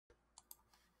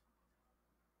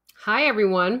Hi,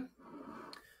 everyone.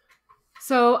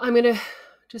 So I'm going to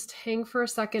just hang for a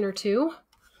second or two,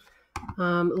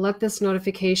 let this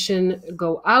notification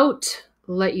go out,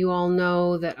 let you all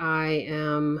know that I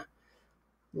am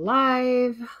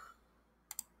live,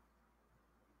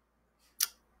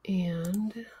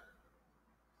 and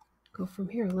go from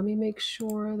here. Let me make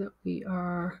sure that we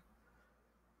are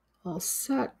all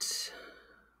set.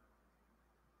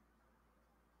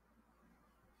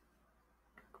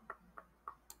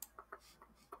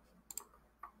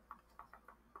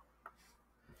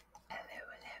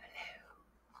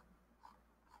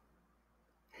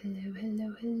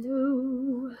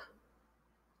 Hello.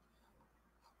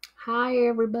 Hi,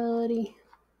 everybody.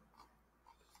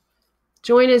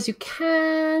 Join as you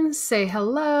can. Say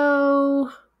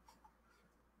hello.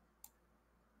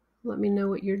 Let me know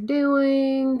what you're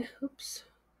doing. Oops.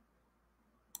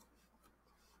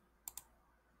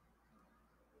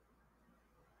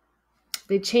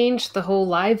 They changed the whole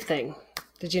live thing.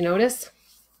 Did you notice?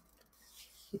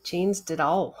 They changed it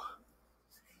all.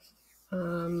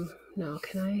 Now,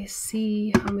 can I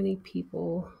see how many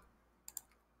people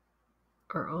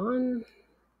are on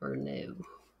or no?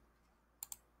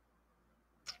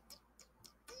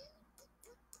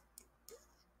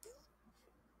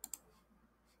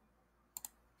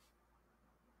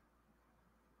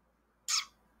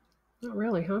 Not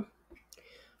really, huh?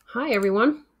 Hi,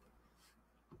 everyone.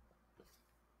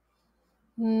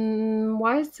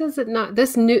 Why says it not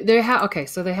this new? Okay,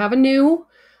 so they have a new.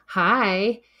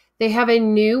 Hi, they have a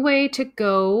new way to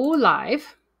go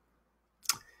live.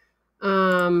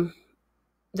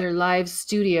 Their live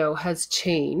studio has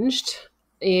changed,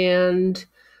 and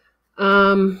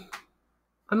I'm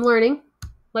learning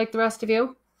like the rest of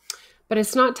you, but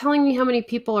it's not telling me how many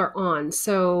people are on.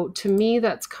 So to me,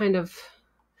 that's kind of,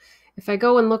 if I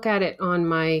go and look at it on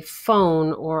my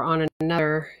phone or on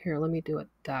another, here, let me do it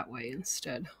that way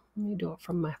instead. Let me do it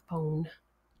from my phone.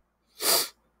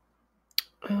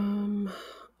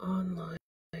 Online.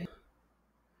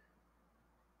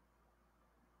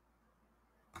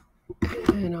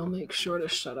 And I'll make sure to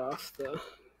shut off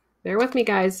bear with me,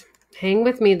 guys. Hang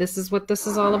with me. This is what this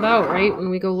is all about, right? When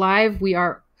we go live, we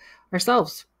are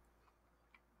ourselves.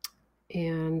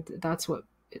 And that's what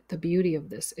the beauty of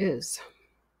this is.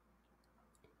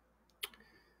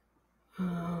 Hi,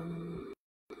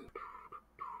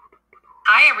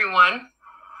 everyone.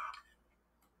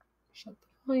 Shut the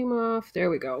volume off.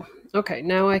 There we go. Okay,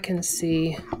 now I can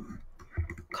see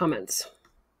comments.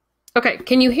 Okay,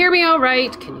 can you hear me all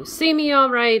right? Can you see me all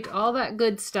right? All that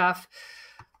good stuff.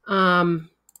 I'm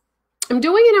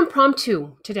doing an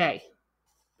impromptu today.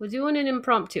 We're doing an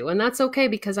impromptu, and that's okay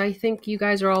because I think you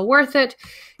guys are all worth it.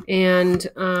 And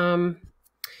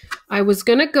I was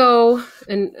going to go,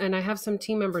 and I have some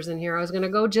team members in here. I was going to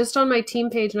go just on my team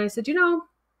page, and I said,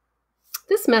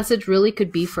 this message really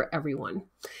could be for everyone.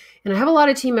 And I have a lot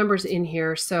of team members in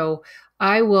here, so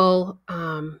I will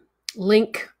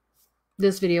link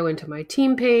this video into my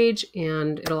team page,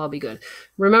 and it'll all be good.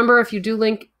 Remember, if you do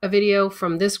link a video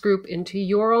from this group into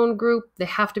your own group, they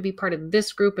have to be part of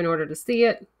this group in order to see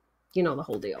it. You know the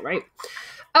whole deal, right?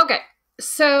 Okay,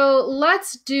 so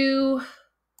let's do,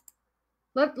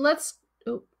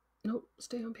 oh, no,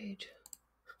 stay on page.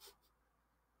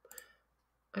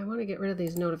 I want to get rid of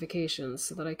these notifications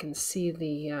so that I can see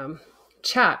the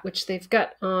chat, which they've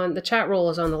got on, the chat roll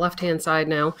is on the left-hand side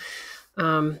now.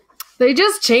 They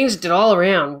just changed it all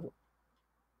around.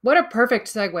 What a perfect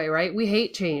segue, right? We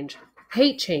hate change.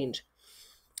 Hate change.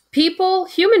 People,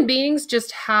 human beings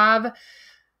just have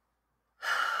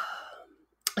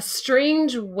a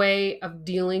strange way of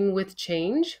dealing with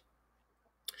change.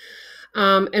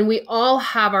 And we all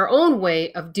have our own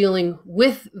way of dealing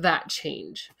with that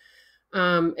change.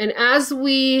 And as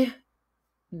we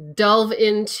delve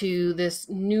into this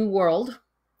new world,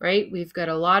 right? We've got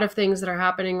a lot of things that are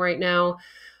happening right now,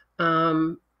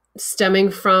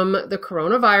 stemming from the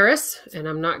coronavirus. And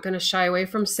I'm not going to shy away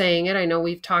from saying it. I know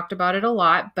we've talked about it a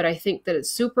lot, but I think that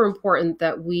it's super important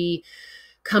that we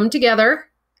come together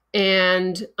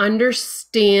and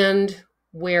understand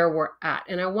where we're at.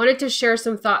 And I wanted to share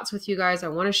some thoughts with you guys. I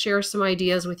want to share some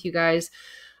ideas with you guys,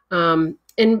 and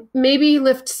maybe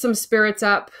lift some spirits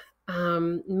up,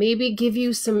 maybe give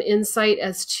you some insight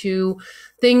as to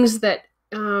things that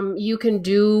you can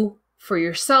do for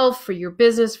yourself, for your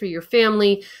business, for your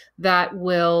family that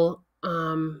will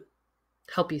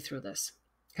help you through this.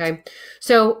 Okay.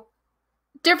 So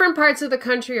different parts of the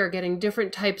country are getting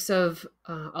different types of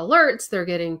alerts. They're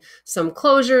getting some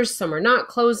closures, some are not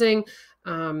closing.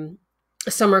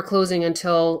 Some are closing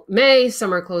until May,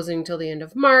 some are closing until the end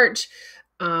of March.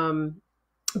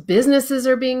 Businesses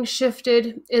are being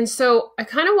shifted. And so I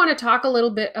kind of want to talk a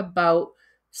little bit about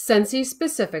Scentsy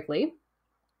specifically,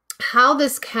 how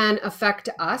this can affect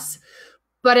us,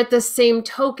 but at the same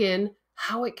token,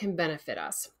 how it can benefit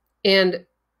us. And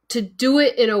to do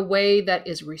it in a way that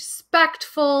is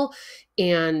respectful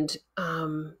and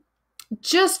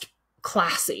just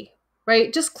classy,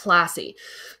 right? Just classy.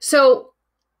 So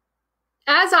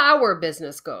as our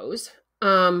business goes,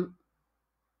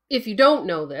 if you don't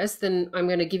know this, then I'm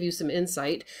going to give you some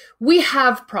insight. We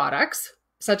have products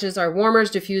such as our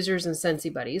warmers, diffusers, and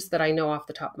Scentsy Buddies that I know off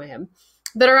the top of my head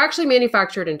that are actually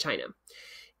manufactured in China.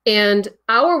 And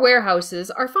our warehouses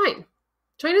are fine.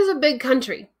 China's a big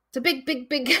country. It's a big, big,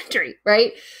 big country,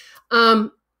 right?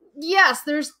 Yes,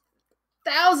 there's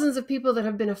thousands of people that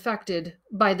have been affected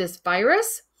by this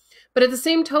virus, but at the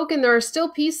same token, there are still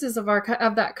pieces of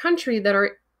that country that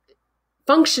are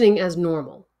functioning as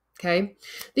normal. Okay.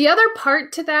 The other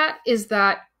part to that is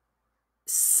that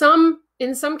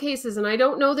in some cases, and I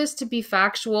don't know this to be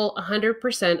factual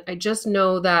 100%, I just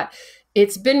know that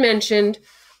it's been mentioned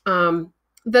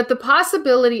that the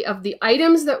possibility of the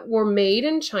items that were made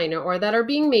in China or that are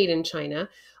being made in China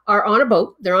are on a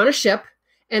boat, they're on a ship,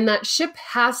 and that ship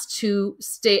has to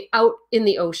stay out in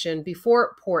the ocean before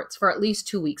it ports for at least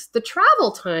 2 weeks. The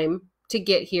travel time to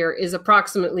get here is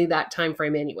approximately that time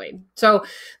frame anyway. So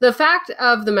the fact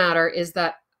of the matter is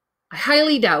that I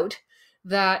highly doubt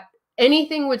that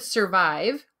anything would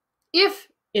survive if,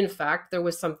 in fact, there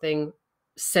was something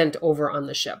sent over on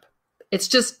the ship. It's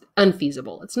just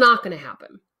unfeasible. It's not going to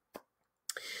happen.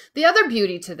 The other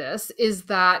beauty to this is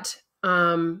that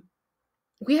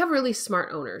we have really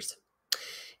smart owners,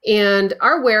 and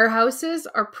our warehouses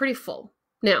are pretty full.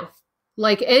 Now,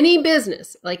 like any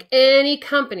business, like any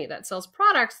company that sells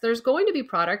products, there's going to be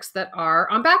products that are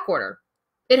on back order.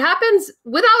 It happens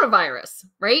without a virus,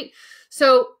 right?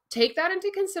 So take that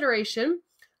into consideration.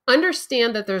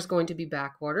 Understand that there's going to be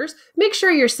back orders. Make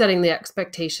sure you're setting the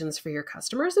expectations for your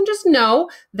customers and just know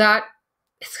that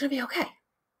it's going to be okay.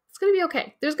 It's going to be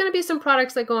okay. There's going to be some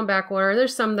products that go on back order.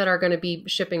 There's some that are going to be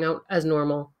shipping out as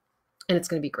normal, and it's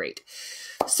going to be great.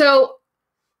 So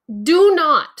do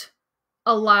not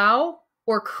allow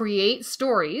or create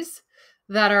stories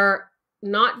that are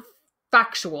not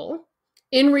factual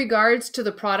in regards to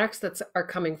the products that are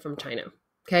coming from China.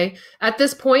 Okay. At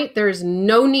this point, there's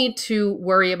no need to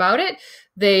worry about it.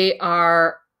 They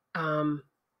are,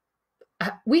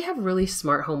 we have really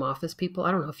smart home office people.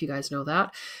 I don't know if you guys know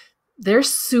that. They're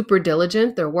super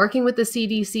diligent. They're working with the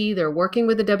CDC. They're working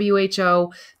with the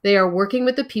WHO. They are working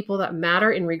with the people that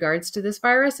matter in regards to this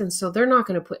virus. And so they're not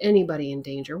going to put anybody in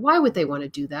danger. Why would they want to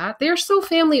do that? They are so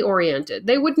family oriented.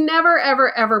 They would never,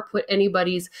 ever, ever put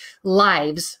anybody's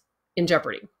lives in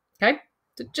jeopardy. Okay.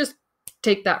 So just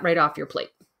take that right off your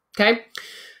plate. Okay.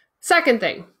 Second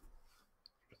thing,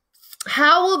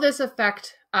 how will this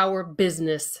affect our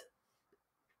business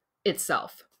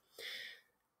itself?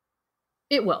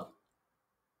 It will.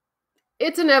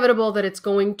 It's inevitable that it's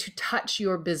going to touch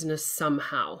your business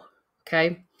somehow.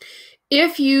 Okay.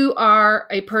 If you are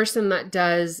a person that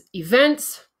does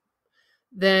events,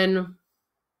 then you're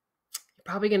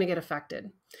probably going to get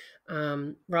affected.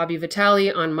 Robbie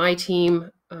Vitale on my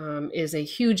team is a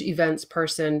huge events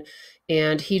person,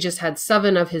 and he just had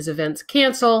 7 of his events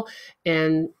cancel,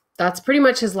 and that's pretty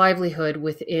much his livelihood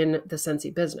within the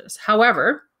Scentsy business.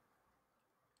 However,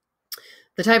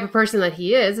 the type of person that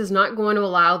he is not going to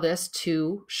allow this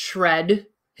to shred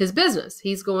his business.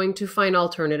 He's going to find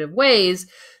alternative ways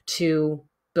to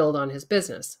build on his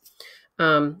business.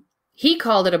 He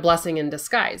called it a blessing in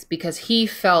disguise because he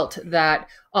felt that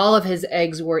all of his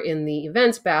eggs were in the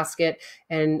events basket.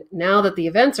 And now that the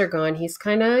events are gone, he's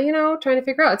kind of, trying to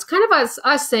figure out. It's kind of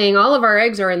us saying all of our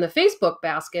eggs are in the Facebook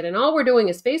basket and all we're doing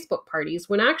is Facebook parties,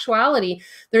 when actuality,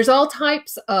 there's all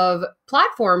types of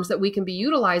platforms that we can be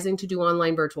utilizing to do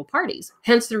online virtual parties.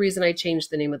 Hence the reason I changed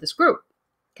the name of this group.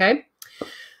 Okay.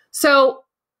 So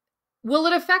will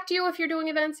it affect you if you're doing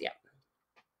events? Yeah.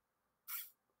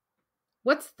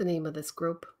 What's the name of this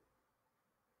group?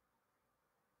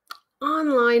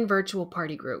 Online virtual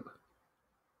party group.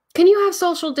 Can you have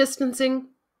social distancing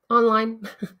online?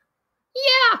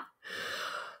 Yeah.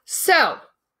 So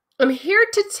I'm here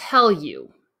to tell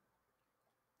you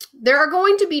there are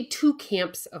going to be 2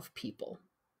 camps of people.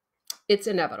 It's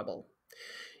inevitable.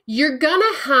 You're going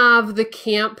to have the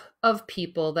camp of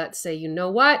people that say, you know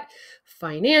what?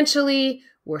 Financially,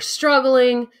 we're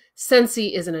struggling.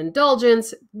 Scentsy is an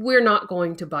indulgence. We're not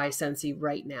going to buy Scentsy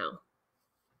right now.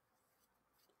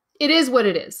 It is what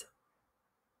it is.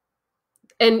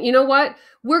 And you know what?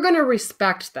 We're going to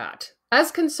respect that.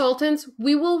 As consultants,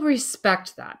 we will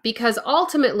respect that because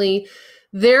ultimately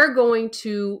they're going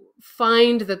to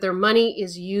find that their money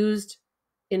is used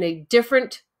in a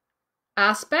different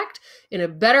aspect, in a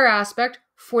better aspect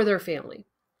for their family.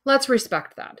 Let's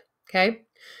respect that, okay?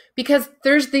 Because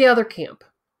there's the other camp.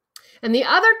 And the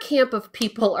other camp of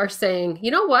people are saying,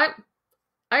 you know what?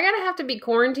 I gotta have to be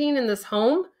quarantined in this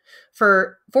home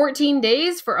for 14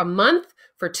 days, for a month,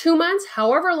 for 2 months,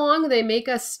 however long they make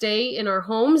us stay in our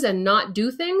homes and not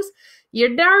do things.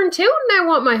 You're darn tootin' I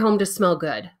want my home to smell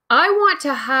good. I want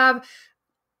to have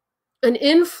an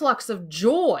influx of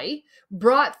joy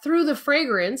brought through the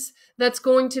fragrance that's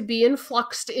going to be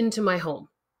influxed into my home.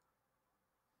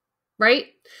 Right?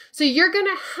 So you're going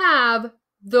to have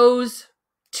those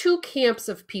two camps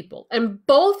of people, and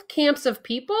both camps of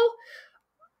people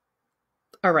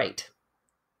are right.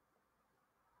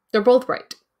 They're both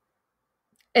right.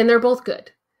 And they're both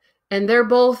good. And they're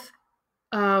both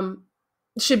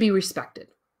should be respected.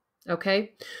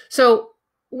 Okay? So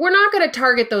we're not going to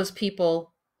target those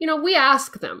people. You know, we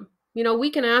ask them. You know, we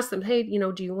can ask them, hey, you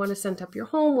know, do you want to scent up your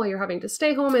home while you're having to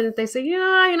stay home? And if they say,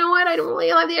 yeah, you know what, I don't really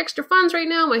have the extra funds right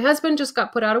now. My husband just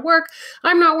got put out of work.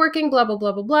 I'm not working, blah, blah,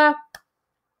 blah, blah, blah.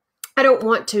 I don't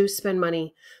want to spend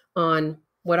money on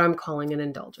what I'm calling an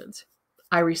indulgence.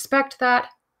 I respect that.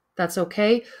 That's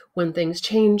okay. When things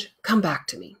change, come back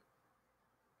to me.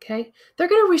 Okay? They're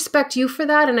going to respect you for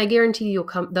that, and I guarantee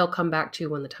they'll come back to you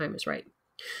when the time is right.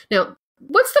 Now,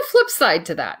 what's the flip side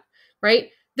to that, right?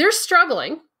 They're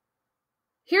struggling.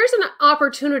 Here's an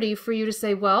opportunity for you to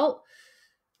say, well,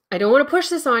 I don't want to push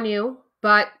this on you,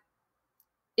 but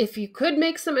if you could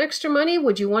make some extra money,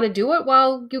 would you want to do it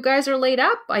while you guys are laid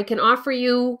up? I can offer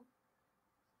you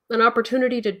an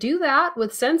opportunity to do that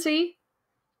with Scentsy,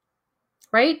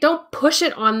 right? Don't push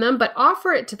it on them, but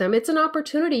offer it to them. It's an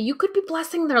opportunity. You could be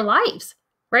blessing their lives,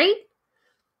 right?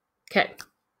 Okay.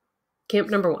 Camp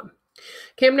number 1.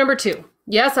 Camp number 2.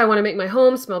 Yes, I want to make my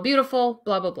home smell beautiful,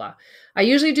 blah, blah, blah. I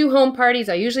usually do home parties.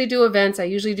 I usually do events. I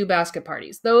usually do basket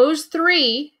parties. Those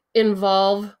 3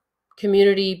 involve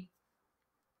community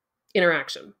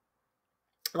interaction,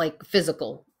 like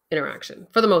physical interaction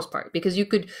for the most part, because you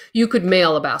could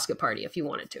mail a basket party if you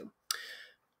wanted to.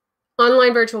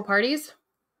 Online virtual parties,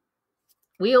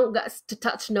 we don't got to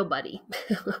touch nobody,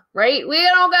 right? We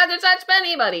don't got to touch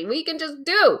anybody. We can just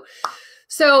do.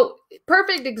 So,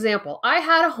 perfect example. I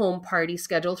had a home party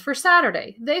scheduled for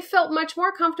Saturday. They felt much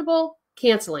more comfortable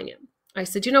canceling it. I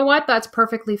said, you know what? That's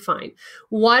perfectly fine.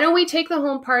 Why don't we take the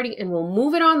home party and we'll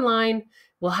move it online.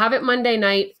 We'll have it Monday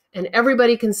night and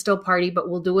everybody can still party, but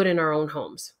we'll do it in our own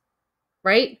homes,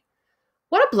 right?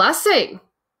 What a blessing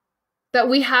that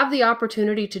we have the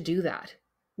opportunity to do that.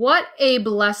 What a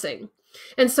blessing.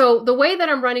 And so the way that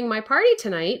I'm running my party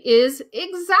tonight is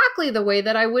exactly the way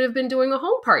that I would have been doing a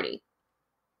home party.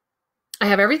 I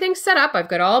have everything set up. I've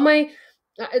got all my,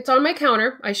 it's on my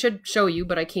counter. I should show you,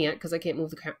 but I can't because I can't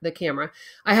move the camera.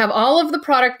 I have all of the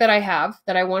product that I have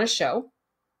that I want to show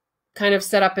kind of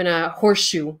set up in a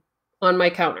horseshoe on my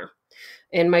counter.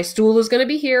 And my stool is going to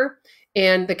be here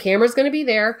and the camera is going to be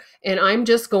there. And I'm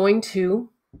just going to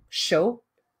show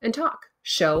and talk,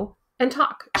 show and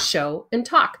talk, show and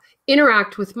talk,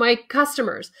 interact with my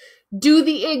customers, do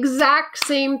the exact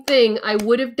same thing I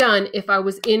would have done if I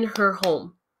was in her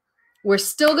home. We're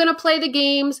still going to play the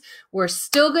games. We're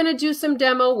still going to do some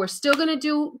demo. We're still going to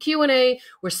do Q&A.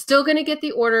 We're still going to get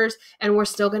the orders and we're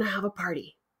still going to have a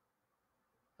party.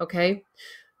 Okay.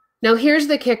 Now here's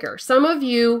the kicker. Some of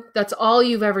you, that's all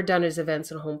you've ever done is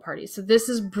events and home parties. So this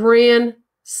is brand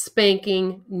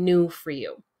spanking new for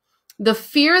you. The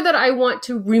fear that I want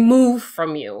to remove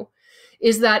from you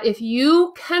is that if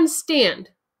you can stand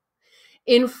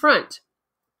in front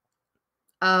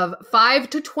of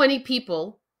 5 to 20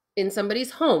 people in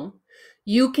somebody's home,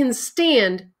 you can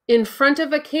stand in front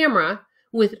of a camera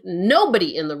with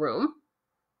nobody in the room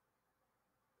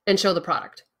and show the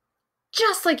product,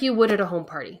 just like you would at a home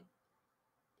party.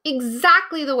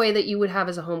 Exactly the way that you would have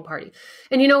as a home party.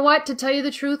 And you know what? To tell you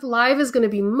the truth, live is going to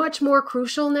be much more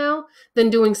crucial now than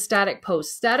doing static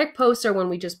posts. Static posts are when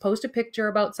we just post a picture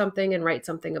about something and write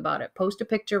something about it. Post a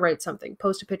picture, write something.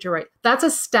 Post a picture, write. That's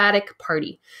a static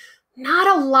party. Not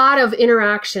a lot of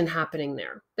interaction happening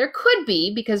there. There could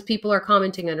be because people are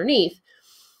commenting underneath,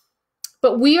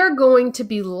 but we are going to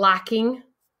be lacking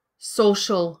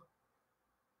social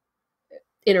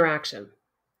interaction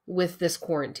with this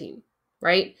quarantine,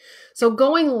 right? So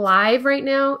going live right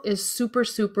now is super,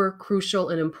 super crucial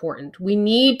and important. We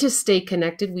need to stay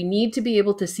connected. We need to be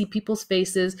able to see people's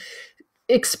faces,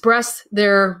 express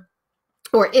their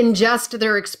or ingest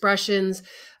their expressions.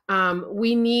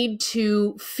 We need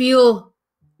to feel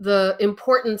the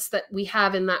importance that we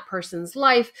have in that person's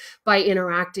life by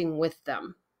interacting with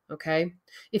them. Okay.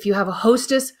 If you have a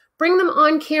hostess, bring them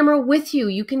on camera with you.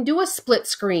 You can do a split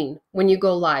screen when you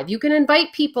go live. You can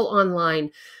invite people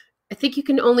online. I think you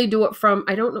can only do it from,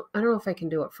 I don't know if I can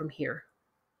do it from here.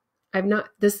 I've not,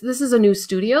 this is a new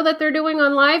studio that they're doing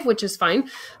on live, which is fine.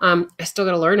 I still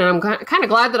got to learn, and I'm kind of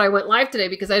glad that I went live today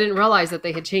because I didn't realize that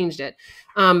they had changed it.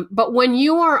 But when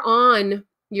you are on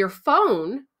your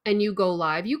phone and you go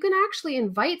live, you can actually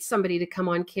invite somebody to come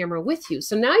on camera with you.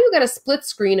 So now you've got a split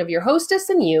screen of your hostess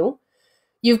and you.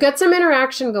 You've got some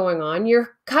interaction going on.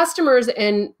 Your customers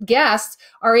and guests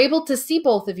are able to see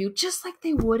both of you just like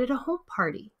they would at a home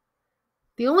party.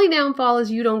 The only downfall is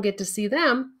you don't get to see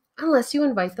them unless you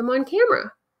invite them on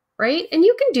camera, right? And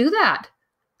you can do that.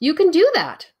 You can do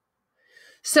that.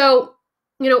 So,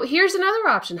 here's another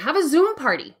option. Have a Zoom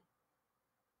party.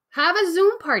 Have a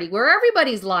Zoom party where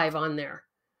everybody's live on there,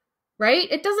 right?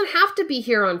 It doesn't have to be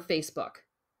here on Facebook.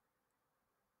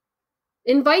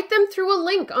 Invite them through a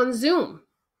link on Zoom.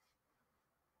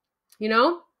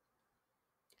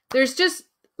 There's just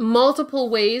multiple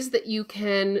ways that you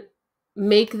can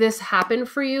make this happen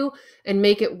for you and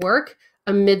make it work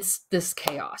amidst this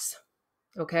chaos.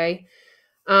 Okay.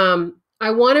 I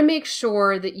want to make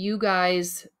sure that you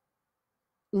guys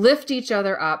lift each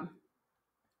other up.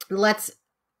 Let's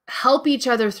help each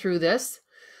other through this.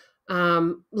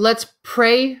 Let's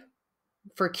pray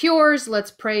for cures.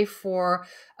 Let's pray for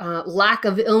lack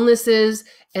of illnesses,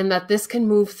 and that this can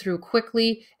move through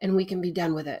quickly and we can be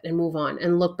done with it and move on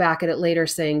and look back at it later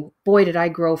saying, boy, did I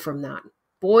grow from that.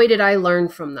 Boy, did I learn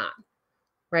from that,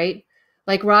 right?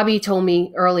 Like Robbie told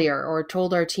me earlier, or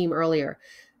told our team earlier,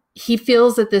 he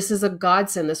feels that this is a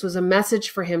godsend. This was a message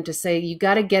for him to say, you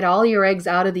got to get all your eggs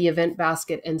out of the event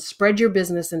basket and spread your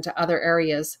business into other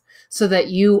areas so that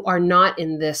you are not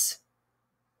in this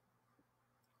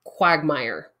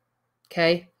quagmire.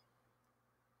 Okay.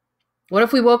 What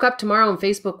if we woke up tomorrow and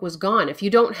Facebook was gone? If you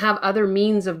don't have other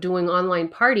means of doing online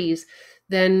parties,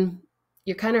 then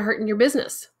you're kind of hurting your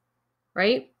business,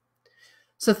 right?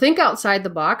 So think outside the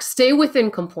box, stay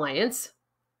within compliance,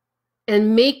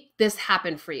 and make this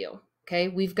happen for you. Okay.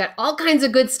 We've got all kinds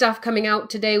of good stuff coming out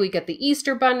today. We got the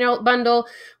Easter bundle.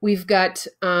 We've got,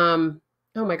 oh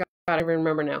my God, I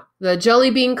remember now. The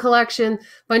Jelly Bean collection,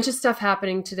 bunch of stuff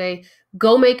happening today.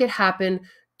 Go make it happen.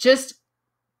 Just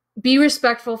be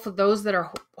respectful for those that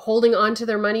are holding on to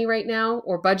their money right now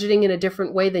or budgeting in a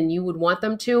different way than you would want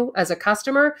them to as a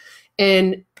customer,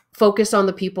 and focus on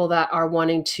the people that are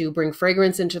wanting to bring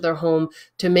fragrance into their home,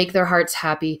 to make their hearts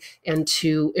happy, and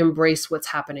to embrace what's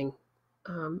happening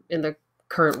in the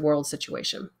current world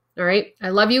situation. All right. I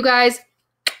love you guys.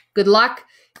 Good luck.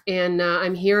 And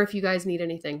I'm here if you guys need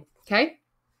anything. Okay.